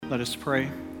Let us pray.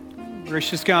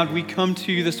 Gracious God, we come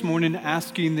to you this morning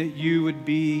asking that you would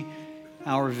be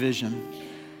our vision.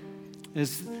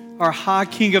 As our high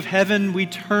King of heaven, we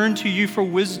turn to you for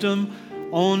wisdom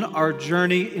on our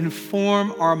journey.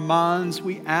 Inform our minds,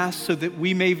 we ask, so that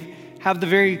we may have the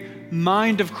very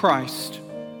mind of Christ.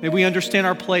 May we understand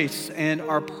our place and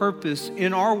our purpose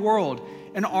in our world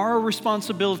and our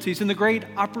responsibilities and the great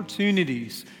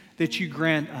opportunities that you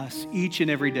grant us each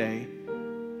and every day.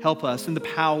 Help us in the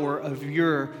power of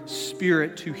your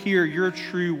Spirit to hear your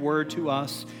true word to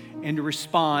us and to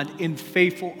respond in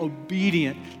faithful,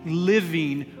 obedient,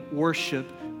 living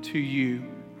worship to you,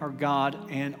 our God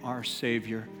and our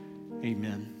Savior.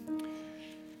 Amen.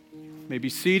 You may be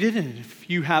seated, and if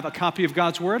you have a copy of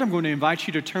God's Word, I'm going to invite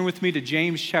you to turn with me to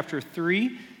James chapter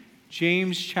 3.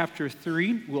 James chapter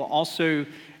 3. We'll also,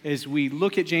 as we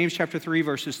look at James chapter 3,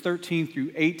 verses 13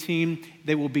 through 18,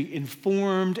 they will be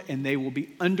informed and they will be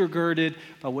undergirded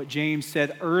by what James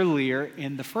said earlier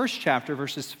in the first chapter,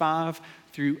 verses 5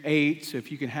 through 8. So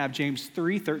if you can have James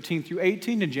 3, 13 through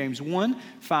 18, and James 1,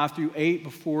 5 through 8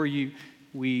 before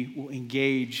we will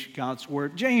engage God's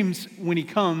Word. James, when he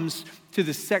comes to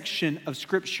this section of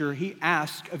Scripture, he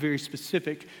asks a very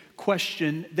specific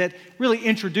question that really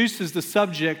introduces the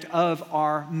subject of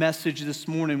our message this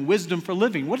morning, wisdom for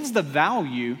living. What is the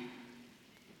value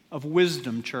of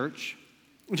wisdom, church?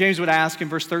 James would ask in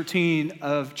verse 13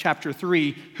 of chapter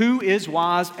 3, who is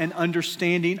wise and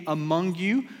understanding among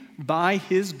you? By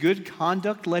his good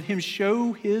conduct, let him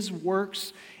show his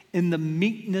works in the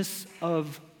meekness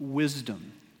of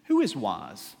wisdom. Who is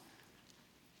wise?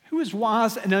 Who is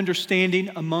wise and understanding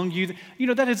among you? You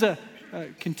know, that is a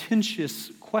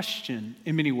contentious question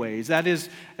in many ways. That is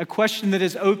a question that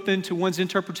is open to one's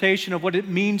interpretation of what it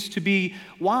means to be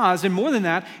wise. And more than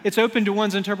that, it's open to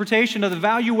one's interpretation of the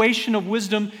valuation of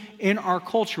wisdom in our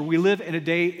culture. We live in a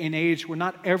day and age where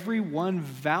not everyone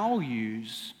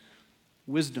values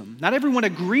wisdom. Not everyone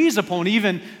agrees upon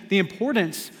even the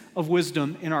importance of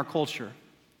wisdom in our culture.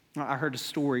 I heard a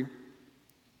story,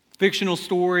 fictional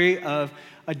story of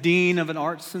a dean of an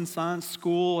arts and science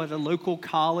school at a local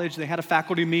college. They had a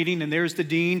faculty meeting, and there's the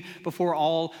dean before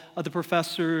all of the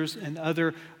professors and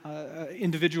other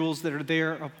individuals that are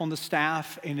there upon the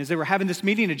staff. And as they were having this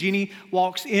meeting, a genie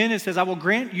walks in and says, I will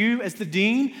grant you as the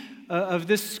dean of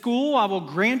this school, I will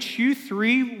grant you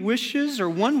 3 wishes or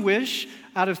 1 wish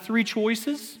out of 3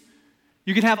 choices.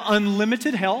 You can have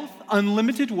unlimited health,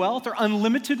 unlimited wealth, or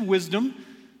unlimited wisdom.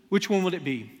 Which one would it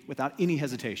be? Without any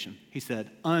hesitation, he said,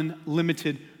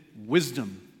 unlimited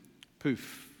wisdom.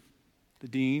 Poof. The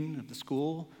dean of the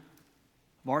School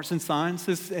of Arts and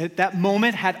Sciences at that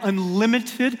moment had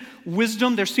unlimited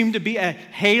wisdom. There seemed to be a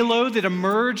halo that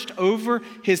emerged over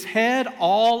his head.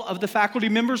 All of the faculty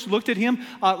members looked at him,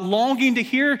 longing to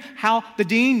hear how the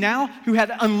dean now, who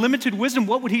had unlimited wisdom,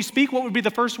 what would he speak? What would be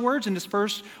the first words? And his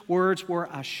first words were,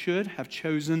 I should have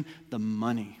chosen the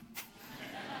money.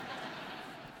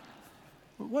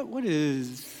 What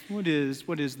is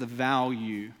the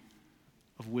value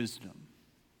of wisdom?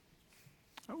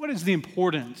 What is the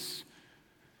importance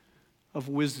of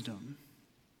wisdom?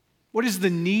 What is the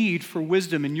need for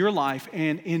wisdom in your life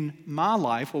and in my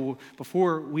life? Well,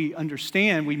 before we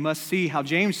understand, we must see how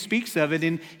James speaks of it.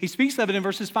 And he speaks of it in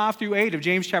verses 5 through 8 of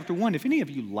James chapter 1. If any of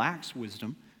you lacks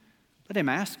wisdom, let him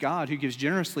ask God, who gives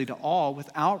generously to all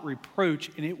without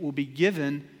reproach, and it will be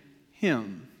given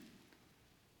him.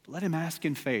 Let him ask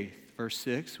in faith, verse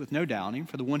 6, with no doubting,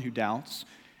 for the one who doubts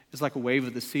is like a wave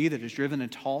of the sea that is driven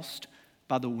and tossed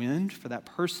by the wind. For that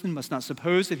person must not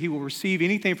suppose that he will receive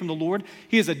anything from the Lord.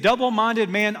 He is a double-minded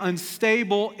man,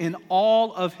 unstable in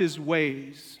all of his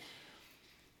ways.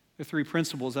 There are 3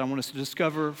 principles that I want us to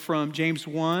discover from James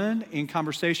 1 in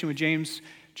conversation with James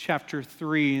chapter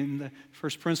 3. And the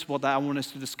first principle that I want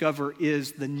us to discover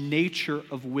is the nature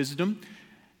of wisdom.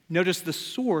 Notice the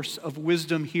source of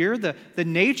wisdom here. The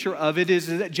nature of it is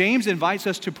that James invites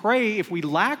us to pray if we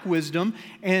lack wisdom,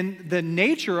 and the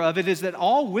nature of it is that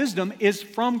all wisdom is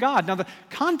from God. Now, the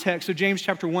context of James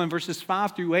chapter 1, verses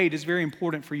 5 through 8 is very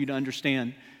important for you to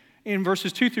understand. In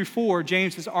verses 2 through 4,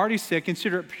 James has already said,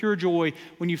 consider it pure joy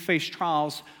when you face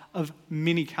trials of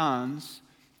many kinds.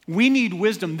 We need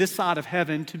wisdom this side of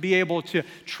heaven to be able to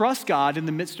trust God in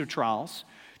the midst of trials,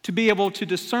 to be able to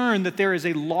discern that there is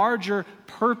a larger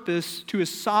purpose to His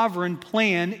sovereign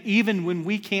plan, even when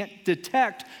we can't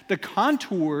detect the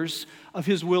contours of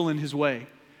His will and His way.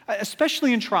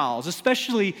 especially in trials,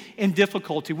 especially in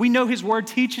difficulty. We know his word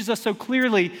teaches us so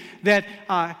clearly that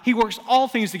he works all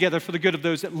things together for the good of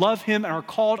those that love him and are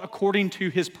called according to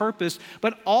his purpose.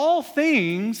 But all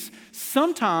things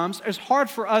sometimes is hard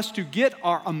for us to get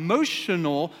our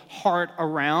emotional heart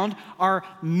around, our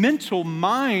mental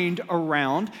mind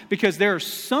around, because there are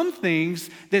some things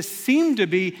that seem to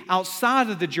be outside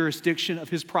of the jurisdiction of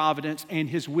his providence and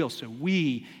his will. So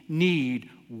we need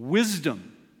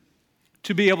wisdom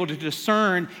to be able to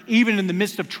discern, even in the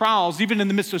midst of trials, even in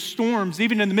the midst of storms,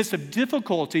 even in the midst of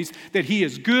difficulties, that he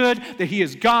is good, that he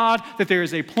is God, that there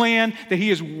is a plan, that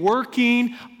he is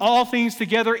working all things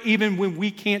together, even when we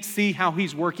can't see how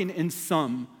he's working in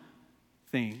some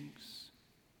things.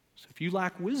 So if you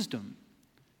lack wisdom,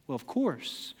 well, of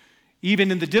course,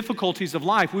 even in the difficulties of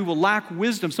life, we will lack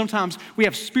wisdom. Sometimes we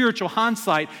have spiritual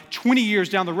hindsight. 20 years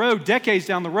down the road, decades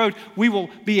down the road, we will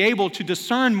be able to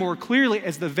discern more clearly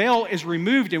as the veil is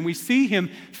removed and we see him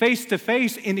face to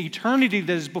face in eternity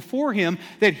that is before him,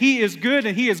 that he is good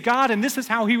and he is God, and this is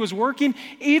how he was working,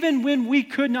 even when we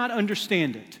could not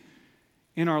understand it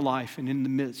in our life and in the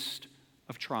midst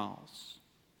of trials.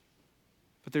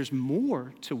 But there's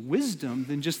more to wisdom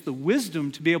than just the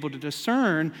wisdom to be able to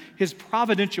discern his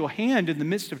providential hand in the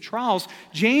midst of trials.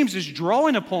 James is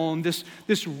drawing upon this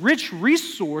rich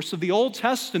resource of the Old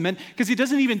Testament because he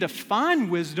doesn't even define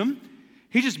wisdom.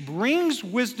 He just brings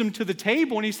wisdom to the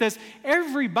table and he says,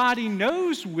 everybody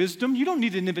knows wisdom. You don't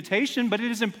need an invitation, but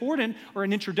it is important, or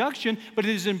an introduction, but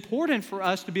it is important for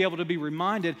us to be able to be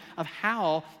reminded of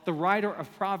how the writer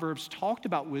of Proverbs talked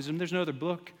about wisdom. There's no other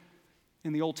book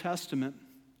in the Old Testament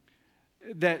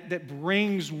that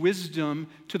brings wisdom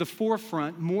to the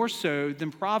forefront more so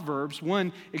than Proverbs.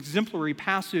 One exemplary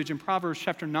passage in Proverbs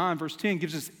chapter 9, verse 10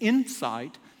 gives us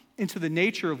insight into the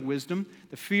nature of wisdom.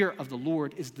 The fear of the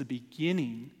Lord is the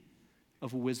beginning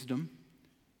of wisdom,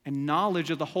 and knowledge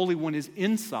of the Holy One is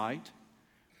insight.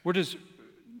 Where does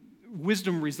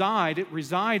wisdom reside? It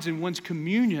resides in one's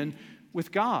communion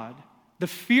with God. The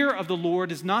fear of the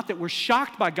Lord is not that we're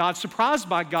shocked by God, surprised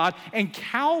by God, and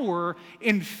cower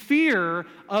in fear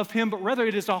of him, but rather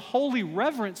it is a holy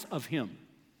reverence of him.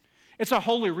 It's a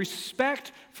holy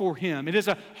respect for him. It is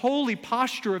a holy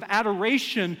posture of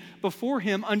adoration before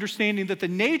him, understanding that the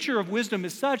nature of wisdom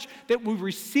is such that we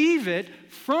receive it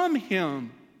from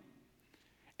him.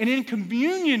 And in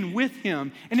communion with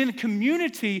him, and in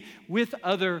community with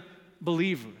other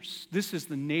believers. This is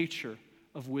the nature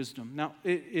of wisdom. Now,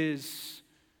 it is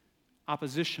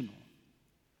oppositional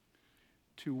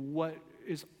to what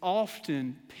is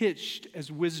often pitched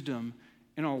as wisdom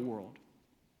in our world.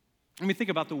 I mean, think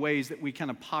about the ways that we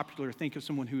kind of popularly think of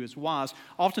someone who is wise.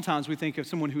 Oftentimes we think of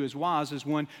someone who is wise as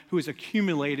one who has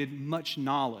accumulated much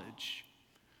knowledge.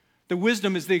 The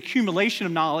wisdom is the accumulation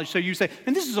of knowledge. So you say,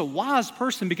 and this is a wise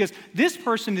person because this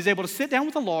person is able to sit down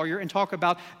with a lawyer and talk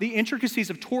about the intricacies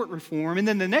of tort reform. And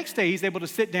then the next day he's able to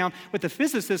sit down with a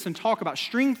physicist and talk about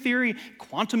string theory,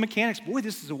 quantum mechanics. Boy,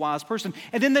 this is a wise person.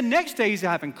 And then the next day he's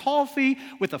having coffee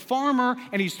with a farmer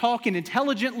and he's talking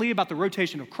intelligently about the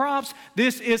rotation of crops.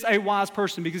 This is a wise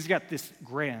person because he's got this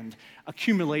grand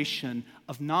accumulation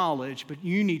of knowledge. But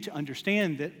you need to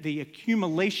understand that the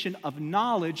accumulation of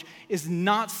knowledge is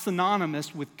not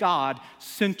synonymous with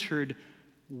God-centered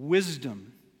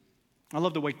wisdom. I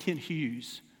love the way Kent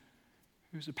Hughes,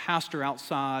 who's a pastor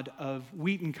outside of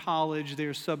Wheaton College,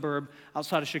 their suburb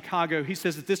outside of Chicago, he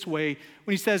says it this way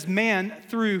when he says, man,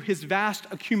 through his vast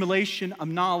accumulation of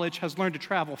knowledge, has learned to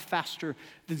travel faster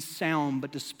than sound,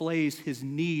 but displays his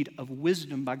need of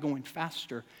wisdom by going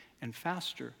faster and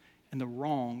faster in the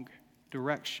wrong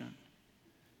direction.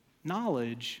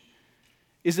 Knowledge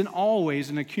isn't always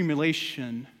an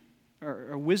accumulation,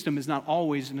 or wisdom is not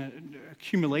always an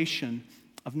accumulation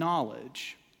of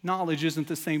knowledge. Knowledge isn't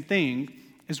the same thing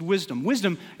as wisdom.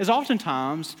 Wisdom is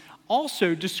oftentimes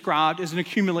also described as an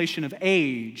accumulation of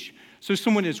age. So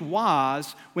someone is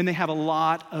wise when they have a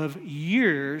lot of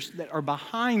years that are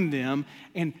behind them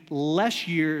and less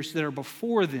years that are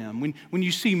before them. When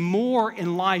you see more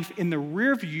in life in the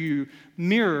rearview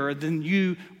mirror than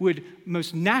you would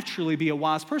most naturally be a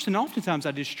wise person. And oftentimes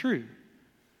that is true.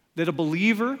 That a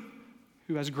believer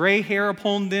who has gray hair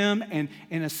upon them and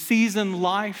a seasoned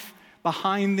life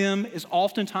behind them is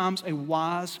oftentimes a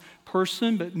wise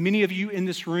person. But many of you in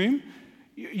this room,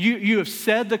 you have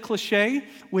said the cliche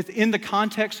within the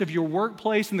context of your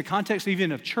workplace, in the context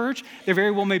even of church. There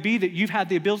very well may be that you've had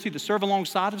the ability to serve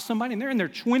alongside of somebody, and they're in their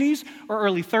 20s or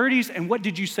early 30s, and what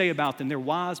did you say about them? They're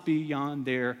wise beyond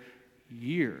their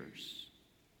years.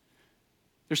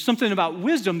 There's something about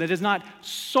wisdom that is not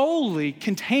solely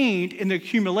contained in the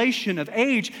accumulation of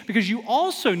age, because you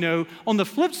also know, on the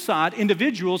flip side,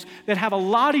 individuals that have a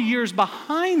lot of years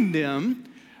behind them,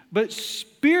 but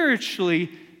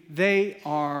spiritually they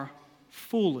are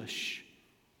foolish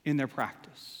in their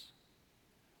practice.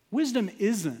 Wisdom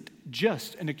isn't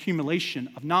just an accumulation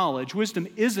of knowledge. Wisdom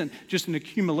isn't just an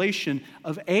accumulation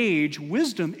of age.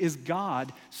 Wisdom is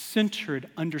God-centered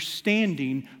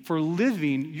understanding for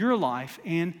living your life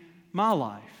and my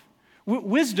life.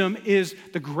 Wisdom is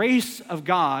the grace of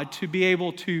God to be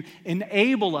able to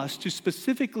enable us to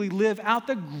specifically live out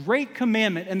the great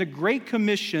commandment and the great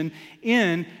commission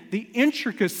in the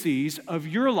intricacies of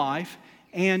your life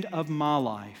and of my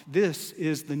life. This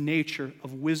is the nature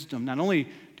of wisdom. Not only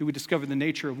do we discover the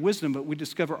nature of wisdom, but we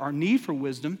discover our need for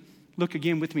wisdom. Look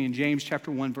again with me in James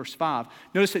chapter 1, verse 5.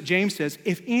 Notice that James says,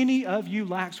 if any of you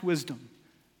lacks wisdom,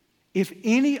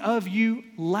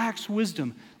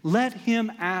 let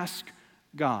him ask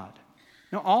God.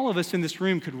 Now, all of us in this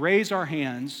room could raise our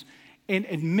hands and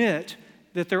admit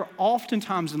that there are often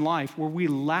times in life where we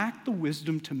lack the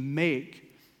wisdom to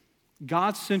make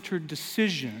God-centered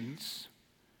decisions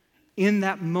in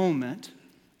that moment,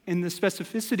 in the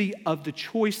specificity of the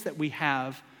choice that we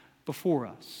have before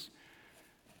us.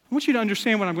 I want you to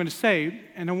understand what I'm going to say,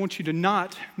 and I want you to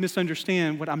not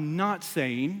misunderstand what I'm not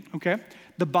saying, okay?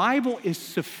 The Bible is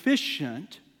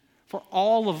sufficient for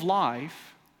all of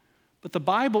life, but the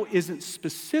Bible isn't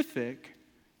specific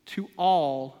to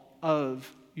all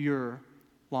of your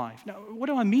life. Now, what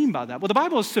do I mean by that? Well, the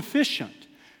Bible is sufficient.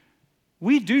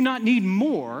 We do not need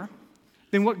more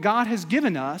than what God has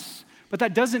given us, but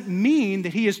that doesn't mean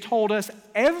that He has told us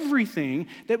everything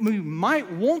that we might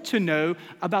want to know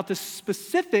about the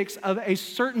specifics of a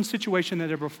certain situation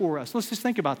that are before us. Let's just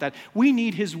think about that. We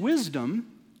need His wisdom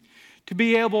to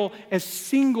be able, as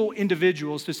single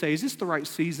individuals, to say, is this the right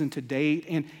season to date?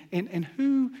 And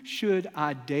who should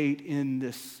I date in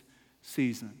this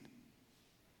season?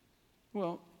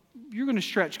 Well, you're going to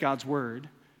stretch God's word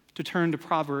to turn to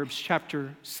Proverbs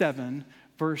chapter 7,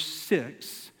 verse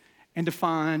 6, and to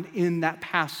find in that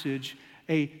passage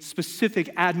a specific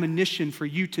admonition for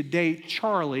you to date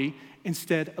Charlie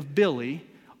instead of Billy,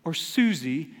 or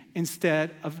Susie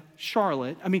instead of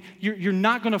Charlotte. I mean, you're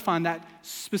not going to find that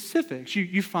specifics.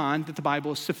 You find that the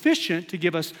Bible is sufficient to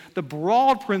give us the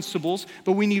broad principles,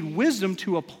 but we need wisdom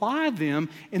to apply them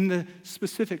in the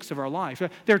specifics of our life.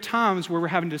 There are times where we're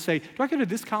having to say, do I go to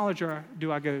this college or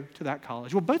do I go to that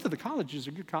college? Well, both of the colleges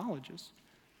are good colleges.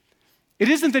 It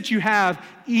isn't that you have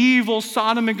evil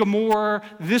Sodom and Gomorrah,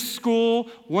 this school,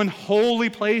 one holy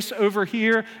place over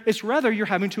here. It's rather you're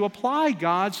having to apply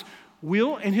God's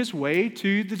will and His way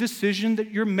to the decision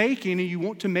that you're making, and you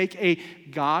want to make a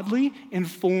godly,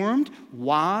 informed,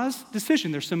 wise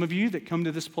decision. There's some of you that come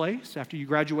to this place after you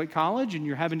graduate college and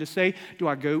you're having to say, do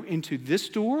I go into this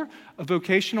door of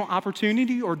vocational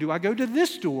opportunity or do I go to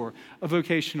this door of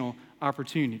vocational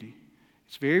opportunity?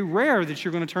 It's very rare that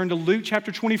you're going to turn to Luke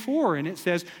chapter 24 and it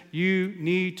says you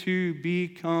need to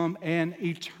become an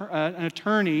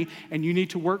attorney and you need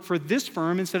to work for this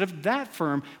firm instead of that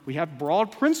firm. We have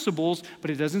broad principles,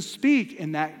 but it doesn't speak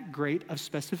in that great of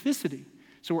specificity.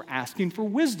 So we're asking for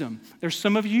wisdom. There's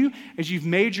some of you, as you've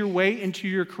made your way into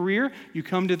your career, you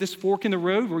come to this fork in the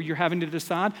road where you're having to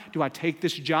decide, do I take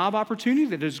this job opportunity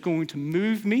that is going to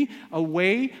move me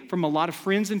away from a lot of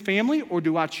friends and family, or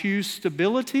do I choose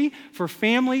stability for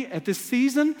family at this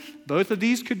season? Both of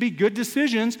these could be good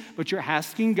decisions, but you're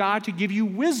asking God to give you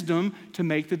wisdom to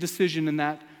make the decision in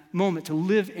that moment, to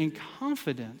live in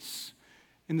confidence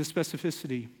in the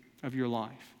specificity of your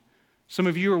life. Some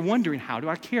of you are wondering, how do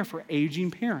I care for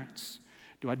aging parents?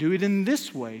 Do I do it in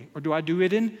this way or do I do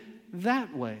it in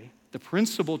that way? The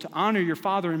principle to honor your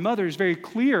father and mother is very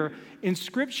clear in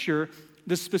Scripture.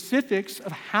 The specifics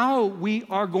of how we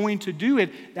are going to do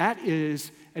it, that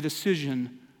is a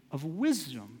decision of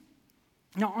wisdom.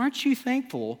 Now, aren't you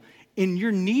thankful in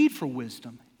your need for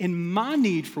wisdom, in my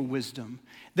need for wisdom,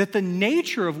 that the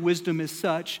nature of wisdom is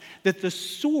such that the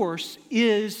source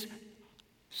is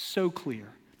so clear?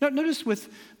 Now, notice with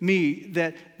me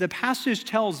that the passage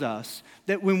tells us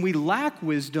that when we lack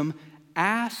wisdom,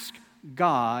 ask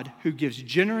God, who gives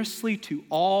generously to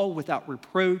all without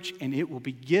reproach, and it will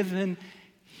be given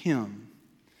him.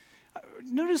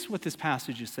 Notice what this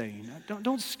passage is saying.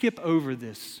 Don't skip over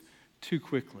this too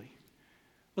quickly.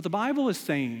 What the Bible is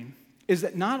saying is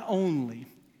that not only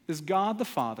is God the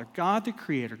Father, God the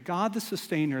Creator, God the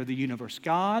Sustainer of the universe,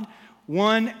 God,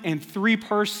 one and three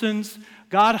persons,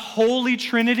 God, Holy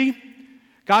Trinity,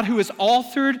 God who has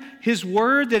authored his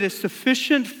word that is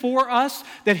sufficient for us,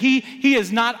 that he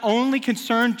is not only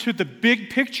concerned to the big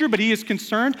picture, but he is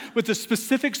concerned with the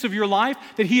specifics of your life,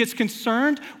 that he is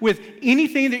concerned with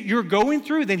anything that you're going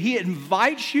through, that he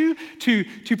invites you to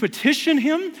petition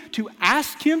him, to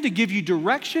ask him to give you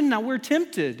direction. Now, we're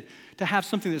tempted to have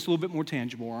something that's a little bit more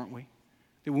tangible, aren't we?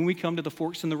 That when we come to the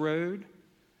forks in the road,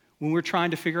 when we're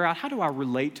trying to figure out how do I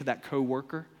relate to that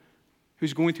coworker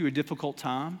who's going through a difficult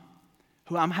time,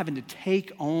 who I'm having to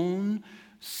take on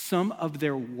some of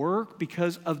their work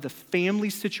because of the family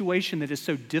situation that is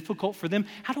so difficult for them.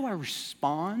 How do I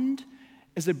respond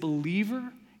as a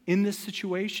believer in this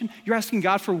situation? You're asking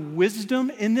God for wisdom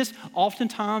in this.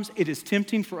 Oftentimes, it is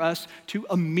tempting for us to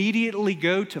immediately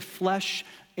go to flesh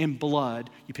and blood.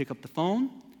 You pick up the phone,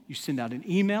 you send out an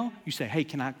email, you say, hey,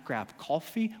 can I grab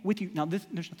coffee with you? Now, there's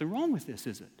nothing wrong with this,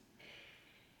 is it?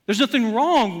 There's nothing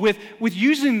wrong with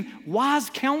using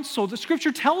wise counsel. The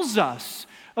scripture tells us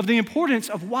of the importance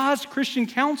of wise Christian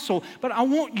counsel, but I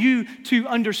want you to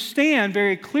understand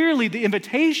very clearly the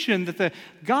invitation that the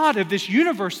God of this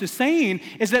universe is saying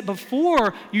is that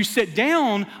before you sit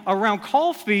down around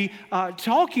coffee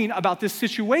talking about this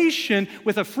situation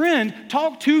with a friend,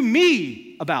 talk to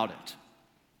me about it.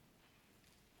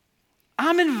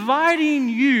 I'm inviting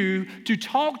you to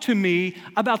talk to me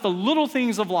about the little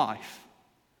things of life.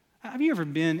 Have you ever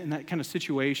been in that kind of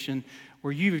situation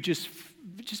where you've just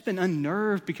been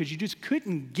unnerved because you just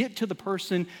couldn't get to the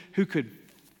person who could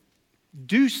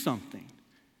do something,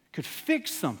 could fix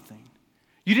something?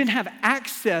 You didn't have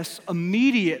access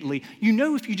immediately. You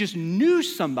know, if you just knew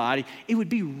somebody, it would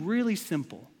be really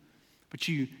simple. But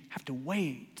you have to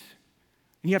wait.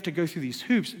 And you have to go through these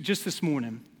hoops. Just this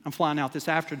morning, I'm flying out this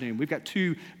afternoon. We've got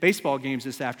 2 baseball games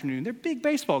this afternoon. They're big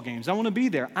baseball games. I want to be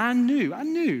there. I knew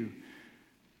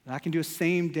that I can do a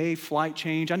same-day flight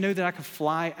change. I know that I could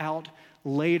fly out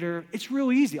later. It's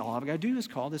real easy. All I've got to do is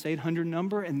call this 800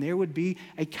 number, and there would be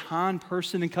a kind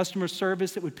person in customer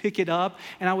service that would pick it up,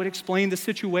 and I would explain the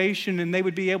situation, and they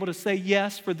would be able to say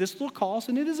yes for this little cost,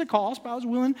 and it is a cost, but I was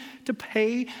willing to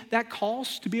pay that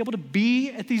cost to be able to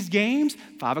be at these games.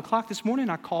 5 o'clock this morning,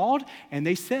 I called, and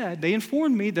they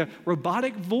informed me, the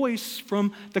robotic voice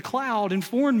from the cloud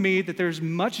informed me that there's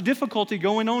much difficulty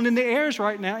going on in the air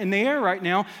right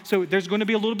now, so there's going to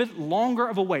be a little bit longer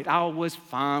of a wait. I was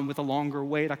fine with a longer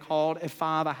wait. I called at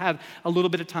 5. I had a little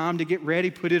bit of time to get ready,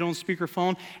 put it on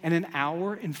speakerphone, and an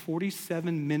hour and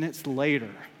 47 minutes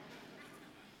later,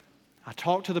 I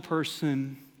talked to the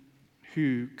person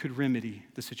who could remedy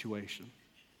the situation.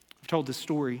 I've told this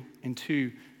story in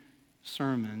 2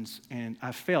 sermons, and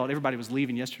I felt everybody was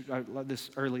leaving yesterday, this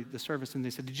service, and they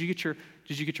said, "Did you get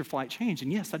your flight changed?"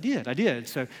 And yes, I did.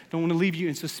 So don't want to leave you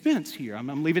in suspense here.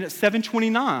 I'm leaving at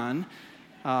 7:29.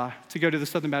 To go to the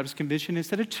Southern Baptist Convention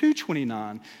instead of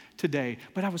 2:29 today.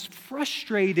 But I was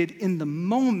frustrated in the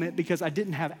moment because I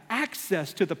didn't have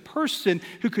access to the person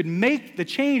who could make the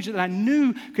change that I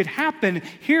knew could happen.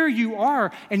 Here you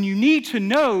are, and you need to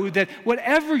know that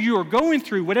whatever you are going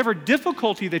through, whatever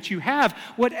difficulty that you have,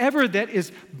 whatever that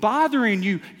is bothering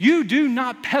you, you do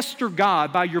not pester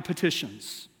God by your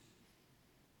petitions.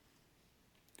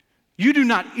 You do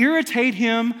not irritate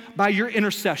him by your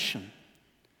intercession.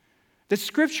 That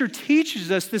Scripture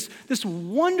teaches us this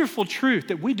wonderful truth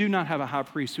that we do not have a high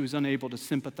priest who is unable to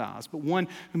sympathize, but one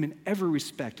whom in every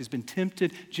respect has been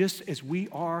tempted just as we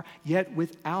are, yet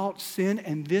without sin.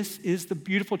 And this is the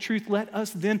beautiful truth. Let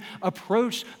us then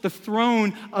approach the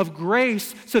throne of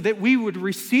grace so that we would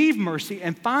receive mercy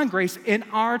and find grace in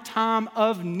our time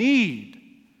of need.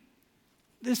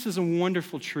 This is a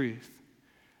wonderful truth.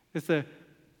 That the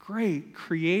great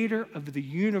creator of the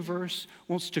universe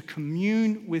wants to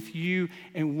commune with you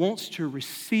and wants to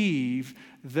receive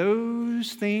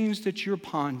those things that you're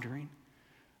pondering,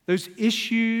 those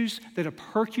issues that are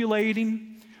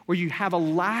percolating, where you have a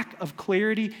lack of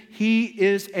clarity. He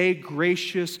is a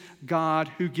gracious God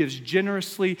who gives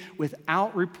generously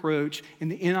without reproach, in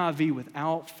the NIV,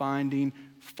 without finding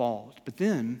fault. But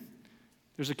then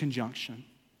there's a conjunction.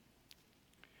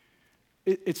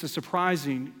 It's a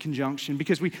surprising conjunction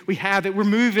because we have it. We're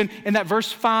moving in that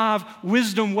verse 5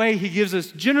 wisdom way. He gives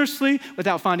us generously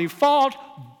without finding fault,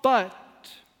 but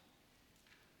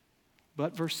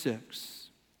verse 6,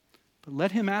 but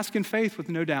let him ask in faith with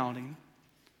no doubting.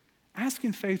 Ask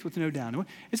in faith with no doubt.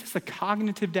 Is this a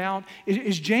cognitive doubt?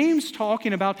 Is James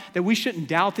talking about that we shouldn't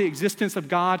doubt the existence of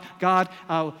God? God,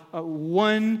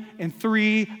 1 and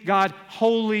 3, God,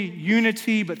 holy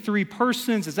unity, but 3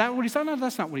 persons. Is that what he's talking about? No,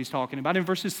 that's not what he's talking about. In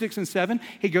verses 6 and 7,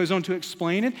 he goes on to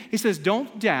explain it. He says,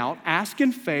 don't doubt, ask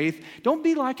in faith. Don't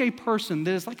be like a person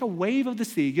that is like a wave of the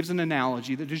sea. He gives an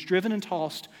analogy that is driven and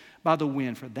tossed by the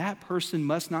wind, for that person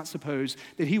must not suppose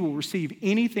that he will receive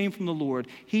anything from the Lord.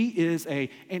 He is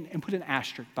and put an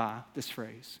asterisk by this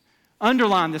phrase.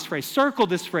 Underline this phrase, circle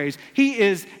this phrase. He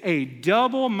is a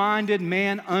double-minded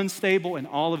man, unstable in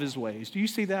all of his ways. Do you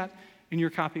see that in your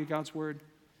copy of God's Word?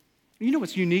 You know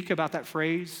what's unique about that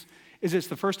phrase is it's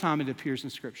the first time it appears in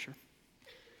Scripture.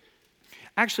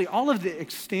 Actually, all of the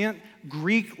extant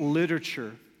Greek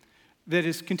literature that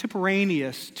is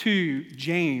contemporaneous to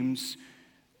James,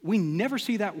 we never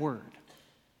see that word.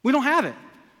 We don't have it.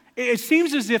 It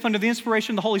seems as if under the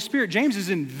inspiration of the Holy Spirit, James is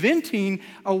inventing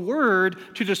a word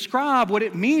to describe what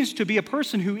it means to be a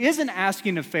person who isn't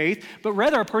asking of faith, but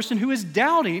rather a person who is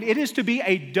doubting. It is to be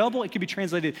it could be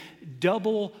translated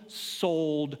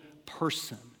double-souled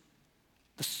person.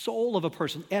 The soul of a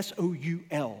person,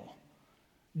 S-O-U-L.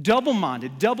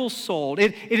 Double-minded, double-souled.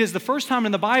 It is the first time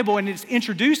in the Bible, and it's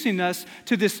introducing us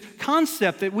to this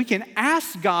concept that we can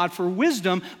ask God for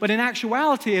wisdom, but in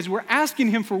actuality, as we're asking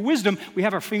Him for wisdom, we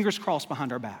have our fingers crossed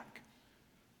behind our back.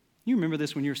 You remember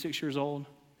this when you were 6 years old?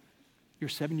 You're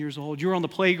 7 years old. You were on the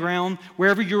playground,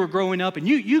 wherever you were growing up, and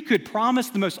you could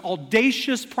promise the most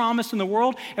audacious promise in the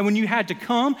world, and when you had to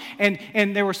come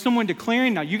and there was someone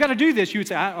declaring, now you got to do this, you would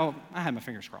say, I had my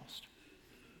fingers crossed.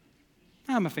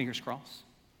 I had my fingers crossed.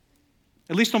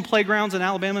 At least on playgrounds in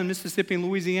Alabama and Mississippi and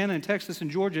Louisiana and Texas and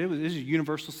Georgia, it was a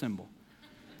universal symbol.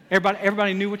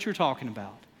 Everybody knew what you were talking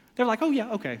about. They're like, oh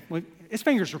yeah, okay, well, his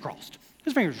fingers are crossed.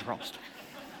 His fingers are crossed.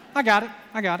 I got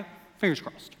it. Fingers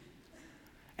crossed.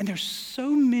 And there's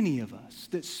so many of us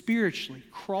that spiritually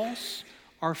cross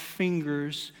our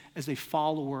fingers as a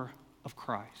follower of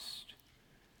Christ.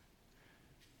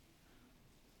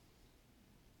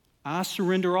 I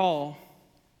surrender all.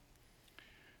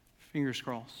 Fingers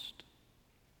crossed.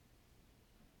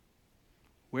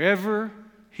 Wherever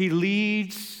He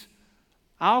leads,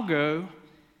 I'll go.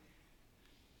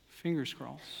 Fingers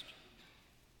crossed.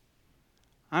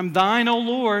 I'm thine, O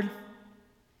Lord.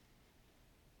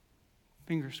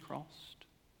 Fingers crossed.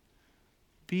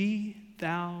 Be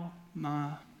thou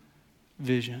my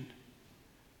vision.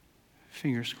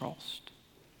 Fingers crossed.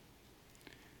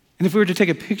 And if we were to take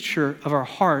a picture of our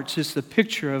hearts, it's the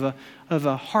picture of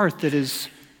a heart that is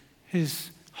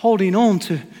holding on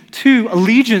to two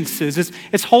allegiances.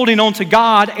 It's holding on to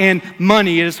God and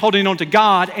money. It is holding on to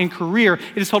God and career.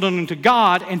 It is holding on to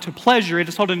God and to pleasure. It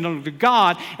is holding on to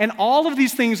God and all of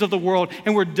these things of the world.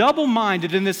 And we're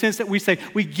double-minded in the sense that we say,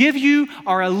 we give you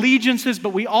our allegiances, but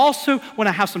we also want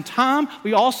to have some time.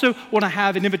 We also want to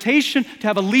have an invitation to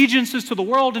have allegiances to the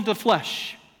world and to the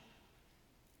flesh.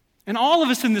 And all of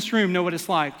us in this room know what it's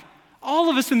like.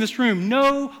 All of us in this room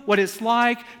know what it's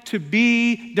like to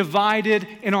be divided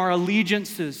in our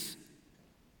allegiances.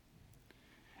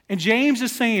 And James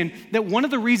is saying that one of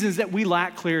the reasons that we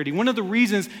lack clarity, one of the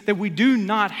reasons that we do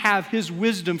not have His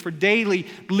wisdom for daily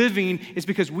living is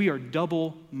because we are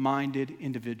double-minded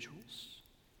individuals.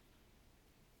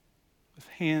 With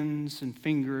hands and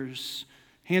fingers,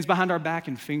 hands behind our back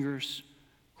and fingers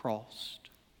crossed.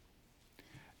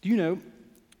 Do you know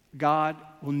God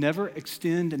will never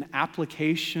extend an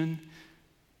application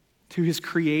to His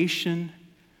creation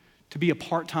to be a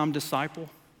part-time disciple?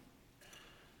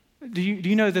 Do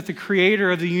you know that the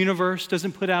Creator of the universe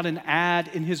doesn't put out an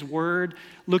ad in His Word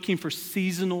looking for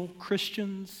seasonal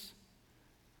Christians?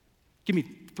 Give me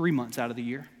 3 months out of the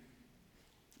year.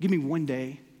 Give me 1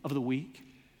 day of the week.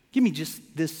 Give me just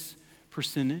this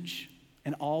percentage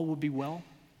and all will be well.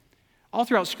 All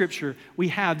throughout Scripture, we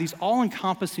have these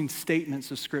all-encompassing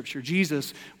statements of Scripture.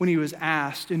 Jesus, when He was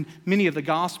asked, in many of the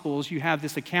Gospels, you have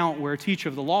this account where a teacher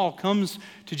of the law comes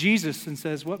to Jesus and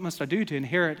says, what must I do to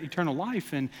inherit eternal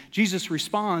life? And Jesus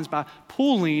responds by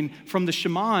pulling from the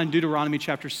Shema in Deuteronomy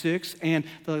chapter 6 and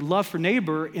the love for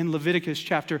neighbor in Leviticus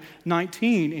chapter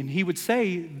 19. And He would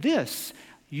say this,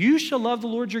 you shall love the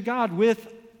Lord your God with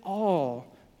all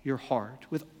your heart,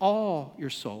 with all your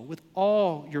soul, with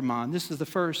all your mind. This is the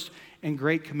first and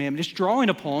great commandment. It's drawing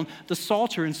upon the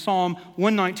Psalter in Psalm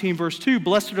 119, verse 2.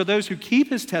 Blessed are those who keep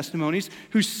His testimonies,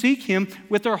 who seek Him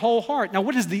with their whole heart. Now,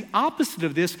 what is the opposite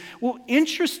of this? Well,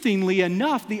 interestingly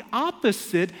enough, the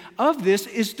opposite of this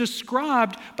is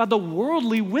described by the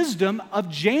worldly wisdom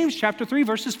of James chapter 3,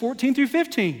 verses 14 through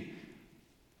 15.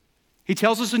 He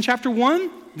tells us in chapter 1,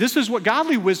 this is what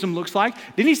godly wisdom looks like.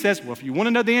 Then he says, well, if you want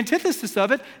to know the antithesis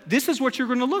of it, this is what you're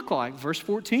going to look like. Verse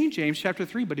 14, James chapter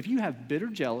 3, but if you have bitter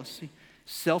jealousy,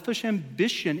 selfish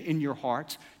ambition in your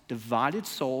hearts, divided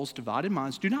souls, divided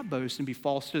minds. Do not boast and be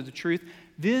false to the truth.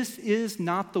 This is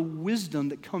not the wisdom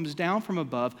that comes down from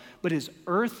above, but is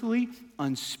earthly,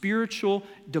 unspiritual,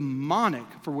 demonic.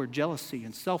 For where jealousy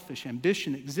and selfish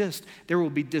ambition exist, there will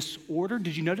be disorder.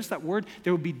 Did you notice that word?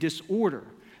 There will be disorder.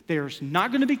 There's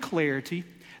not going to be clarity.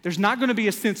 There's not going to be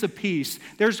a sense of peace.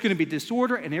 There's going to be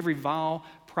disorder and every vile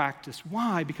practice.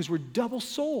 Why? Because we're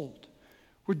double-souled.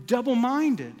 We're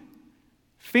double-minded.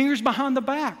 Fingers behind the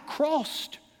back,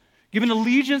 crossed. Giving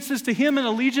allegiances to him and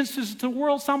allegiances to the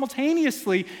world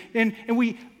simultaneously. And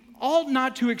we ought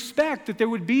not to expect that there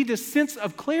would be this sense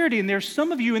of clarity. And there's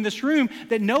some of you in this room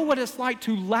that know what it's like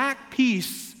to lack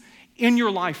peace in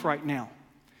your life right now.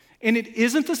 And it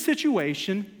isn't the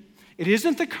situation. It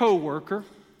isn't the coworker.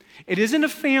 It isn't a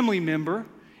family member.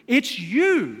 It's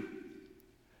you.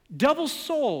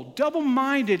 Double-souled,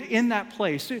 double-minded in that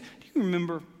place. Do you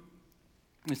remember,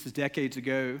 this is decades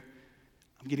ago,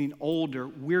 I'm getting older,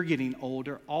 we're getting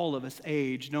older, all of us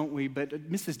age, don't we? But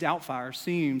Mrs. Doubtfire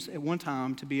seems at one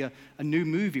time to be a new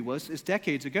movie. Well, it's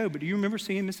decades ago, but do you remember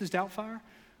seeing Mrs. Doubtfire?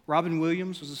 Robin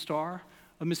Williams was a star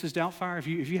of Mrs. Doubtfire. If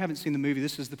you haven't seen the movie,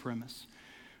 this is the premise.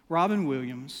 Robin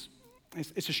Williams,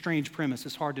 it's a strange premise.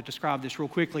 It's hard to describe this real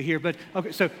quickly here. But,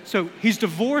 okay, so he's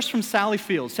divorced from Sally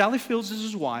Fields. Sally Fields is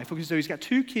his wife. Okay, so he's got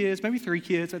 2 kids, maybe 3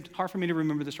 kids. It's hard for me to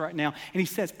remember this right now. And he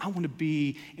says, I want to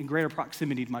be in greater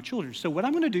proximity to my children. So what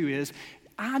I'm going to do is,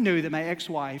 I know that my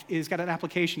ex-wife has got an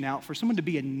application out for someone to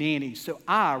be a nanny. So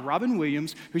I, Robin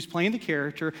Williams, who's playing the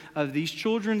character of these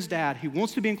children's dad, who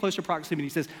wants to be in closer proximity,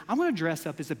 says, I'm going to dress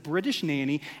up as a British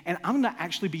nanny, and I'm going to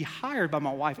actually be hired by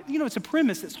my wife. You know, it's a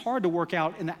premise that's hard to work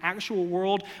out in the actual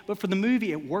world, but for the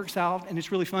movie, it works out, and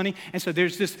it's really funny. And so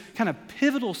there's this kind of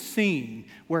pivotal scene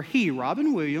where he,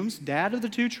 Robin Williams, dad of the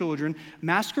 2 children,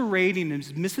 masquerading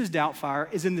as Mrs.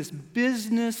 Doubtfire, is in this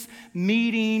business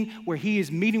meeting where he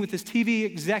is meeting with this TV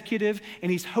executive, and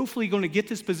he's hopefully going to get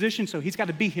this position, so he's got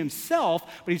to be himself,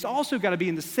 but he's also got to be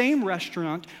in the same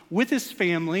restaurant with his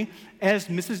family as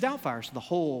Mrs. Doubtfire. So the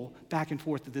whole back and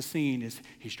forth of this scene is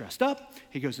he's dressed up,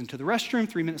 he goes into the restroom,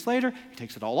 3 minutes later, he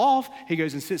takes it all off, he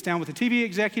goes and sits down with the TV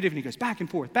executive, and he goes back and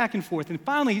forth, and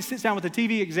finally he sits down with the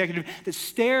TV executive that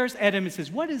stares at him and says,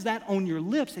 what is that on your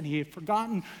lips? And he had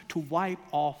forgotten to wipe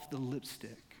off the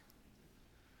lipstick.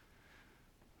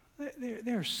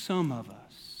 There are some of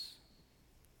us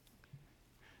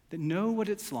that know what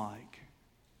it's like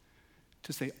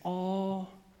to say all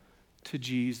to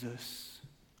Jesus,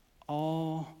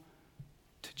 all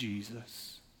to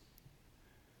Jesus.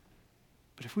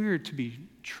 But if we were to be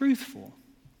truthful,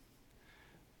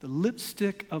 the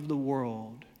lipstick of the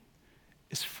world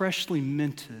is freshly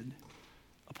minted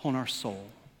upon our soul.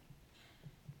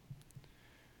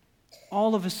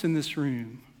 All of us in this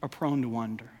room are prone to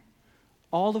wonder.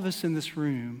 All of us in this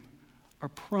room are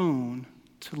prone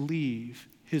to leave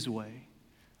his way.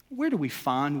 Where do we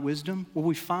find wisdom? Well,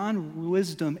 we find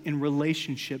wisdom in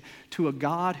relationship to a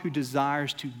God who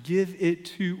desires to give it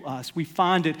to us. We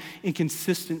find it in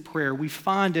consistent prayer. We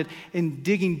find it in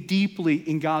digging deeply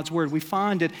in God's word. We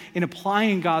find it in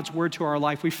applying God's word to our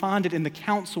life. We find it in the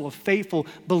counsel of faithful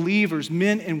believers,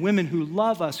 men and women who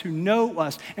love us, who know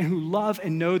us, and who love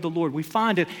and know the Lord. We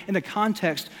find it in the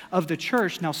context of the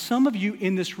church. Now, some of you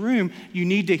in this room, you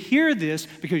need to hear this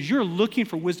because you're looking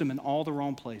for wisdom in all the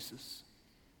wrong places.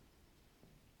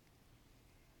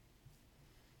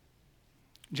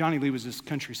 Johnny Lee was this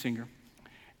country singer,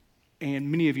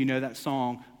 and many of you know that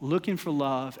song, looking for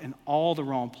love in all the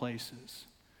wrong places,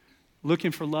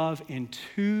 looking for love in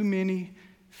too many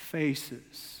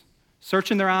faces,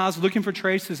 searching their eyes, looking for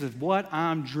traces of what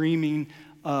I'm dreaming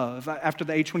of. After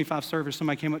the 825 service,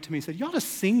 somebody came up to me and said, you ought to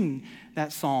sing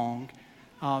that song.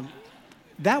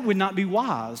 That would not be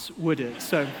wise, would it?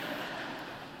 So,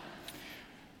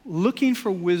 looking for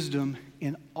wisdom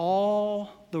in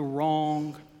all the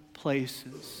wrong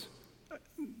places.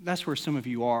 That's where some of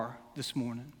you are this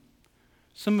morning.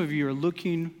 Some of you are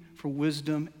looking for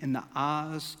wisdom in the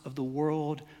eyes of the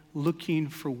world, looking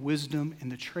for wisdom in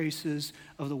the traces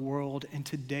of the world. And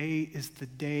today is the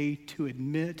day to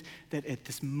admit that at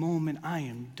this moment I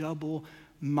am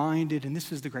double-minded. And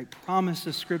this is the great promise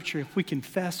of Scripture. If we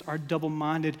confess our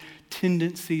double-minded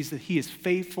tendencies, that He is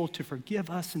faithful to forgive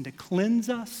us and to cleanse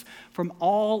us from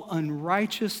all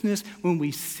unrighteousness. When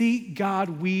we seek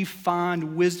God, we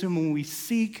find wisdom. When we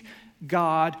seek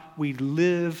God, we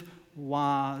live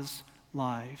wise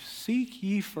life. Seek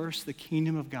ye first the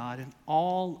kingdom of God, and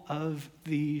all of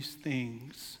these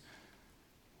things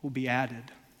will be added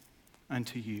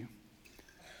unto you.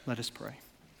 Let us pray.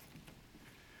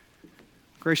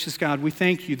 Gracious God, we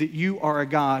thank you that you are a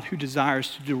God who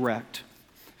desires to direct.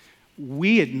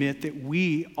 we admit that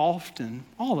we often,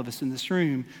 all of us in this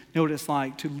room, know what it's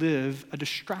like to live a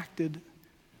distracted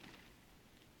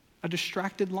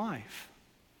life.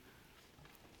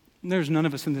 And there's none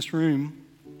of us in this room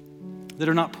that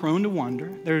are not prone to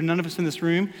wonder. There are none of us in this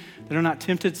room that are not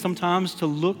tempted sometimes to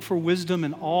look for wisdom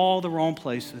in all the wrong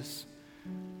places.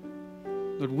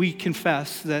 Lord, we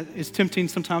confess that it's tempting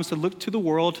sometimes to look to the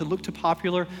world, to look to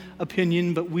popular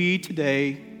opinion, but we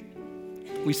today,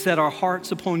 we set our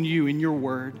hearts upon you in your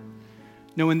word,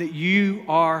 knowing that you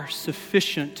are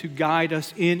sufficient to guide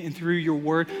us in and through your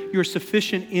word. You're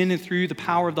sufficient in and through the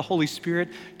power of the Holy Spirit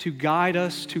to guide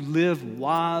us to live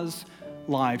wise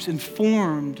lives,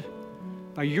 informed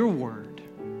by your word.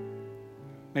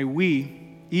 May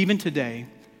we, even today,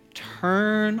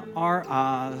 turn our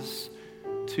eyes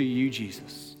to you,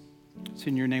 Jesus. It's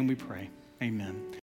in your name we pray. Amen.